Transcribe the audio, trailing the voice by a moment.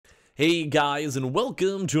Hey guys, and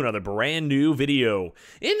welcome to another brand new video.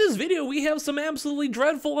 In this video, we have some absolutely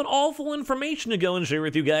dreadful and awful information to go and share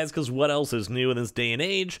with you guys, because what else is new in this day and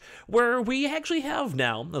age, where we actually have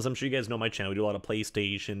now, as I'm sure you guys know my channel, we do a lot of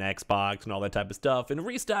PlayStation, Xbox, and all that type of stuff, and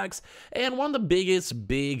restocks, and one of the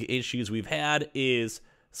big issues we've had is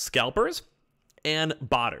scalpers and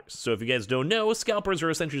botters. So if you guys don't know, scalpers are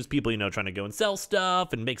essentially just people, trying to go and sell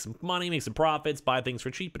stuff and make some money, make some profits, buy things for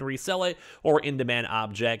cheap and resell it, or in-demand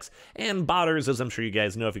objects. And botters, as I'm sure you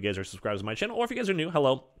guys know if you guys are subscribers to my channel, or if you guys are new,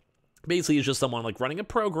 hello. Basically, it's just someone like running a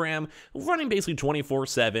program, running basically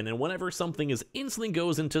 24/7, and whenever something instantly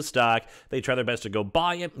goes into stock, they try their best to go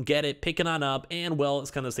buy it, get it, pick it on up, and well, it's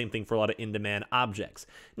kind of the same thing for a lot of in-demand objects.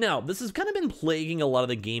 Now, this has kind of been plaguing a lot of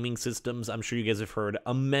the gaming systems, I'm sure you guys have heard,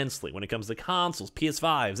 immensely when it comes to consoles,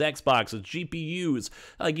 PS5s, Xboxes, GPUs,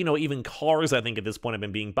 even cars, I think at this point have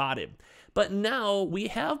been being botted. But now, we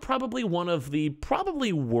have probably one of the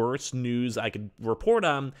worst news I could report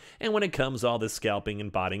on, and when it comes to all this scalping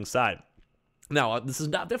and botting side. Now, this is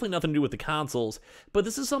definitely nothing to do with the consoles, but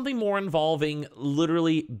this is something more involving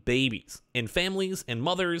literally babies and families and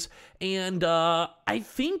mothers, and I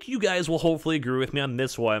think you guys will hopefully agree with me on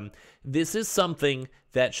this one. This is something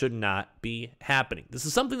that should not be happening. This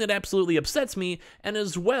is something that absolutely upsets me, and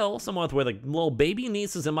as well, someone with like little baby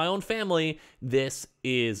nieces in my own family, this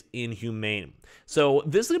is inhumane. So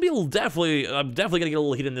this is gonna be definitely gonna get a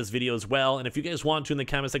little heat in this video as well, and if you guys want to in the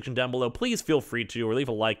comment section down below, please feel free to, or leave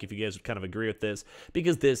a like if you guys kind of agree with this,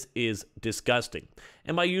 because this is disgusting.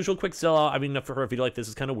 And my usual quick sellout, I mean, for a video like this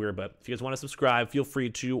is kind of weird, but if you guys want to subscribe, feel free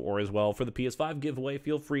to, or as well for the PS5 giveaway,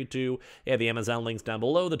 feel free to. Yeah, the Amazon links down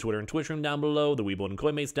below, the Twitter and Twitch room down below, the Weeble and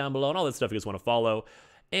Coinmates down below, and all that stuff you guys want to follow.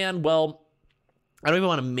 And well, I don't even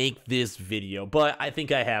want to make this video, but I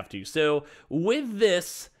think I have to. So with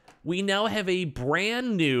this, we now have a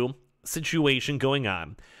brand new situation going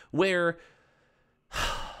on where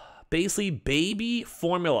basically baby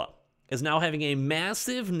formula is now having a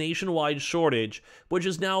massive nationwide shortage, which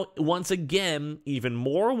is now once again even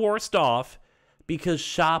more worse off because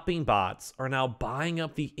shopping bots are now buying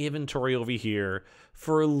up the inventory over here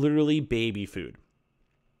for literally baby food.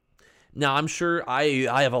 Now, I'm sure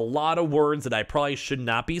I have a lot of words that I probably should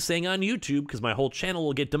not be saying on YouTube because my whole channel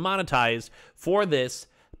will get demonetized for this,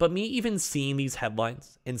 but me even seeing these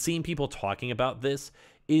headlines and seeing people talking about this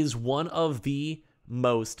is one of the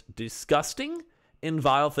most disgusting and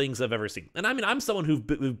vile things I've ever seen. And I mean, I'm someone who've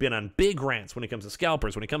been on big rants when it comes to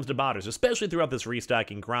scalpers, when it comes to botters, especially throughout this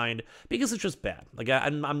restocking grind, because it's just bad. Like,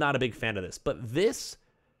 I'm not a big fan of this, but this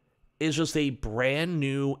is just a brand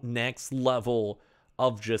new next level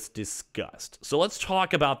of just disgust. So let's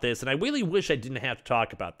talk about this, and I really wish I didn't have to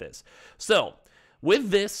talk about this. So with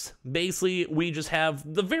this, basically, we just have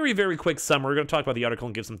the very quick summary. We're going to talk about the article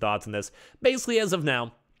and give some thoughts on this. Basically, as of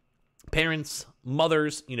now, parents,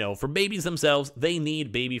 mothers, for babies themselves, they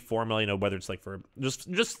need baby formula, whether it's like for just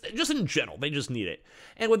in general, they just need it.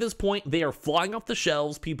 And at this point, they are flying off the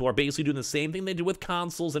shelves. People are basically doing the same thing they do with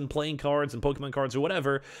consoles and playing cards and Pokemon cards or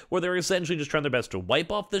whatever, where they're essentially just trying their best to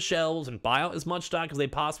wipe off the shelves and buy out as much stock as they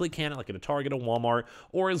possibly can, like at a Target or Walmart,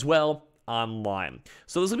 or as well online.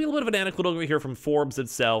 So there's gonna be a little bit of an anecdote over here from Forbes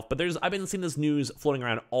itself, but I've been seeing this news floating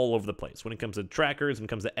around all over the place when it comes to trackers and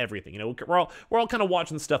comes to everything. We're all kind of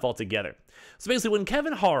watching stuff all together. So basically, when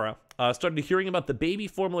Kevin Hara started hearing about the baby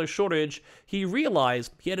formula shortage, he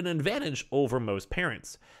realized he had an advantage over most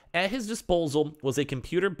parents. At his disposal was a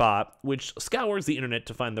computer bot which scours the internet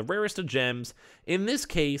to find the rarest of gems. In this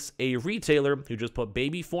case, a retailer who just put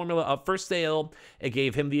baby formula up for sale. It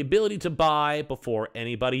gave him the ability to buy before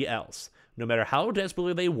anybody else, no matter how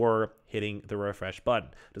desperately they were hitting the refresh button.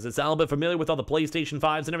 Does it sound a bit familiar with all the PlayStation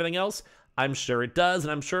 5s and everything else? I'm sure it does,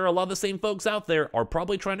 and I'm sure a lot of the same folks out there are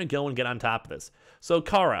probably trying to go and get on top of this. So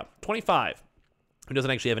Kara, 25, who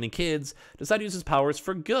doesn't actually have any kids, decided to use his powers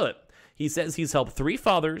for good. He says he's helped 3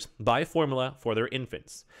 fathers buy formula for their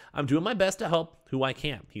infants. I'm doing my best to help who I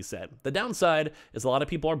can, he said. The downside is a lot of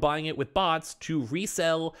people are buying it with bots to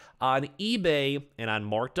resell on eBay and on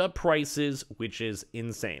marked up prices, which is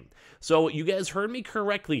insane. So you guys heard me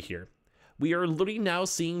correctly here. We are literally now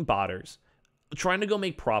seeing botters trying to go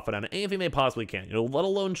make profit on anything they possibly can, let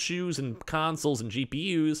alone shoes and consoles and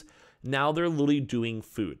GPUs. Now they're literally doing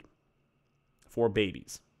food for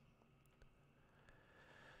babies.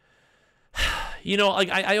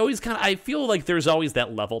 I always I feel like there's always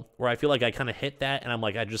that level where I feel like I kind of hit that and I'm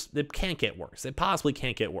like, it can't get worse. It possibly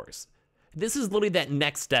can't get worse. This is literally that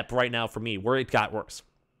next step right now for me where it got worse.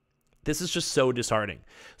 This is just so disheartening.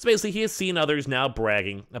 So basically, he has seen others now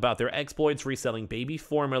bragging about their exploits reselling baby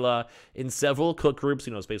formula in several cook groups,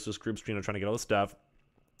 spaceless groups, trying to get all this stuff.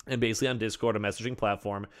 and basically on Discord, a messaging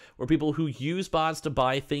platform where people who use bots to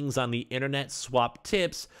buy things on the internet swap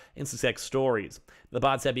tips and success stories. The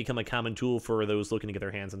bots have become a common tool for those looking to get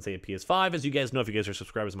their hands on, say, a PS5, as you guys know if you guys are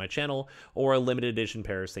subscribers to my channel, or a limited edition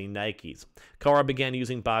pair of, say, Nikes. Kara began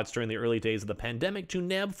using bots during the early days of the pandemic to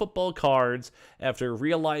nab football cards after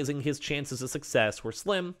realizing his chances of success were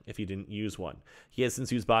slim if he didn't use one. He has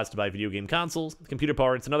since used bots to buy video game consoles, computer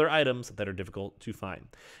parts, and other items that are difficult to find.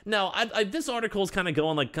 Now, this article is kind of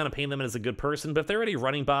going, like, kind of painting them as a good person, but if they're already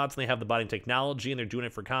running bots and they have the botting technology and they're doing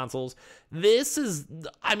it for consoles, this is,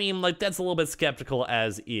 I mean, like, that's a little bit skeptical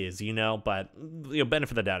as is, you know, but, you know,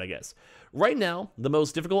 benefit of the doubt, I guess. Right now, the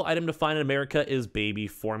most difficult item to find in America is baby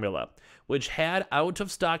formula, which had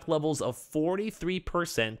out-of-stock levels of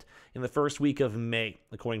 43% in the first week of May,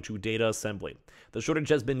 according to Data Assembly. The shortage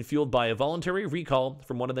has been fueled by a voluntary recall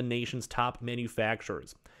from one of the nation's top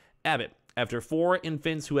manufacturers, Abbott, after 4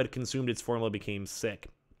 infants who had consumed its formula became sick.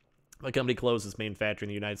 The company closed its main factory in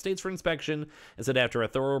the United States for inspection and said after a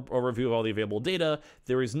thorough overview of all the available data,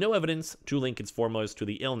 there is no evidence to link its formulas to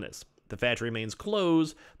the illness. The factory remains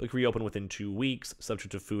closed, but can reopen within 2 weeks,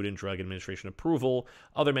 subject to Food and Drug Administration approval.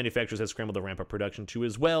 Other manufacturers have scrambled to ramp up production too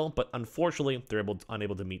as well, but unfortunately, they're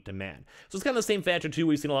unable to meet demand. So it's kind of the same factor too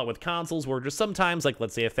we've seen a lot with consoles, where just sometimes, like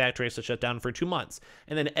let's say a factory has to shut down for 2 months,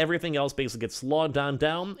 and then everything else basically gets slowed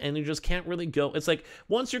down, and you just can't really go. It's like,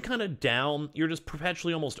 once you're kind of down, you're just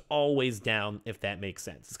perpetually almost always down, if that makes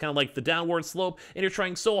sense. It's kind of like the downward slope, and you're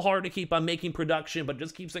trying so hard to keep on making production, but it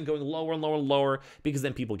just keeps on going lower and lower and lower, because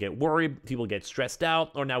then people get worried, people get stressed out,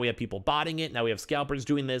 or now we have people botting it, now we have scalpers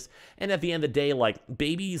doing this, and at the end of the day, like,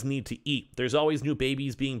 babies need to eat. There's always new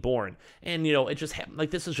babies being born, and, you know, it just, like,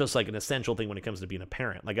 this is just, like, an essential thing when it comes to being a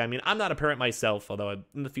parent. Like, I mean, I'm not a parent myself, although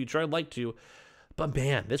in the future I'd like to, but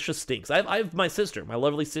man, this just stinks. I have my sister, my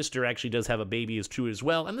lovely sister actually does have a baby as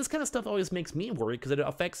well, and this kind of stuff always makes me worry because it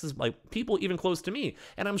affects, like, people even close to me,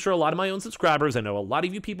 and I'm sure a lot of my own subscribers, I know a lot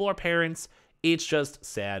of you people are parents. It's just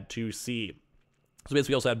sad to see. So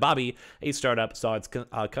basically, we also had Bobby, a startup, saw its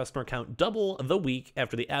customer count double the week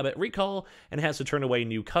after the Abbott recall and has to turn away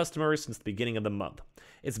new customers since the beginning of the month.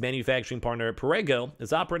 Its manufacturing partner, Perego,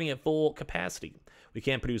 is operating at full capacity. We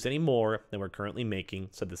can't produce any more than we're currently making,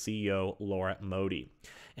 said the CEO, Laura Modi.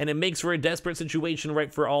 And it makes for a desperate situation,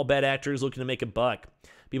 right, for all bad actors looking to make a buck.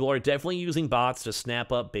 People are definitely using bots to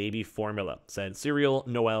snap up baby formula, said Cyril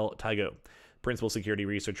Noel Tago, principal security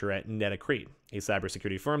researcher at Netacrete, a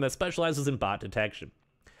cybersecurity firm that specializes in bot detection.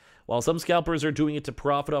 While some scalpers are doing it to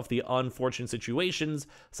profit off the unfortunate situations,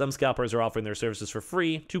 some scalpers are offering their services for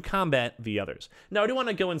free to combat the others. Now, I do want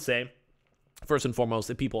to go and say, first and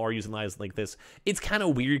foremost, if people are using lies like this, it's kind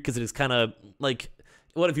of weird because it is kind of like,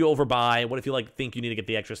 what if you overbuy? What if you, like, think you need to get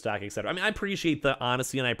the extra stock, etc.? I mean, I appreciate the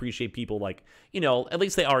honesty, and I appreciate people, like, you know, at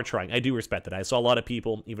least they are trying. I do respect that. I saw a lot of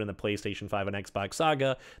people, even in the PlayStation 5 and Xbox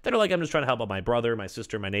saga, that are like, I'm just trying to help out my brother, my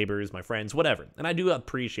sister, my neighbors, my friends, whatever. And I do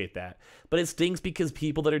appreciate that. But it stinks because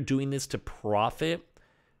people that are doing this to profit,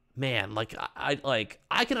 man, like,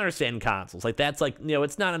 I can understand consoles. Like, that's, like, you know,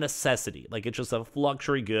 it's not a necessity. Like, it's just a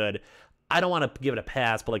luxury good. I don't want to give it a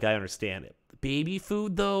pass, but, like, I understand it. Baby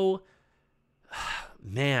food, though,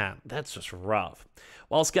 man, that's just rough.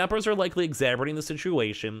 While scalpers are likely exaggerating the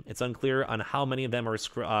situation, it's unclear on how many of them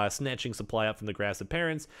are snatching supply up from the grass of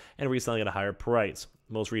parents and reselling at a higher price.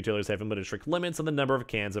 Most retailers have implemented strict limits on the number of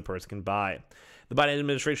cans a person can buy. The Biden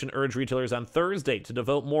administration urged retailers on Thursday to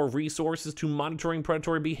devote more resources to monitoring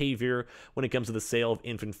predatory behavior when it comes to the sale of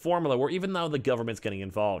infant formula, where even though the government's getting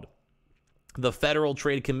involved. The Federal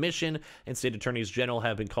Trade Commission and state attorneys general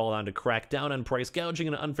have been called on to crack down on price gouging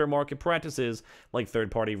and unfair market practices like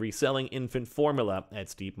third-party reselling infant formula at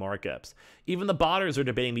steep markups. Even the botters are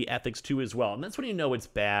debating the ethics too as well, and that's when you know it's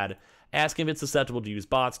bad. Asking if it's susceptible to use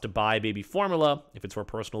bots to buy baby formula, if it's for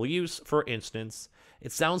personal use, for instance.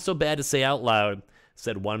 It sounds so bad to say out loud,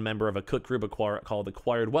 said one member of a cook group called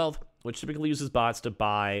Acquired Wealth, which typically uses bots to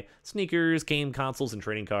buy sneakers, game consoles, and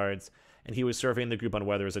trading cards. And he was surveying the group on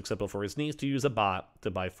whether it was acceptable for his niece to use a bot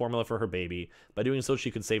to buy formula for her baby. By doing so,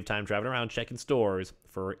 she could save time driving around checking stores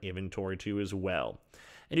for inventory too as well.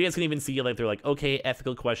 And you guys can even see, like, they're like, okay,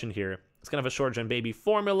 ethical question here. It's kind of a shortage on baby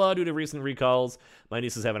formula due to recent recalls. My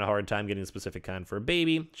niece is having a hard time getting a specific kind for a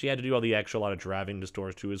baby. She had to do all the extra, a lot of driving to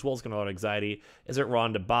stores too as well. It's got a lot of anxiety. Is it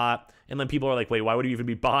wrong to bot? And then people are like, wait, why would you even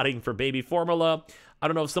be botting for baby formula? I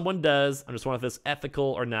don't know if someone does. I'm just wondering if it's ethical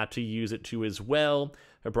or not to use it too as well.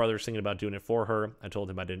 Her brother's thinking about doing it for her. I told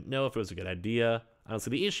him I didn't know if it was a good idea. I don't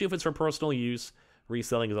see the issue if it's for personal use.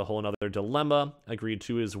 Reselling is a whole other dilemma. Agreed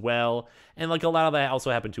to as well. And, like, a lot of that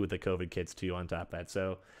also happened too with the COVID kids too on top of that.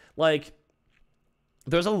 So, like,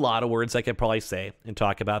 there's a lot of words I could probably say and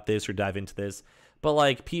talk about this or dive into this. But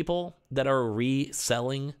like people that are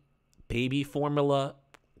reselling baby formula,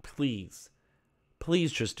 please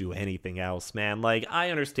just do anything else, man. Like,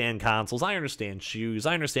 I understand consoles, I understand shoes,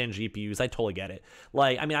 I understand GPUs, I totally get it.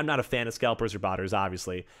 Like, I mean, I'm not a fan of scalpers or botters,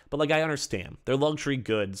 obviously, but like, I understand. They're luxury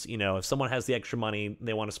goods, you know, if someone has the extra money,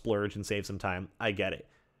 they want to splurge and save some time, I get it.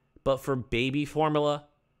 But for baby formula,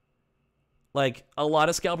 like, a lot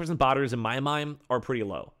of scalpers and botters in my mind are pretty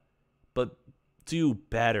low. But do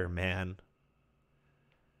better, man.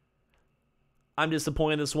 I'm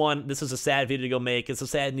disappointed in this one. This is a sad video to go make. It's a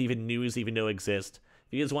sad even news even though it exists.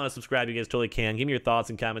 If you guys want to subscribe, you guys totally can. Give me your thoughts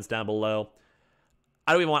and comments down below.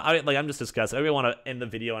 I don't even want, I'm just disgusted. I don't even want to end the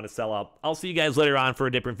video on a sellout. I'll see you guys later on for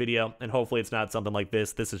a different video, and hopefully it's not something like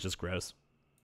this. This is just gross.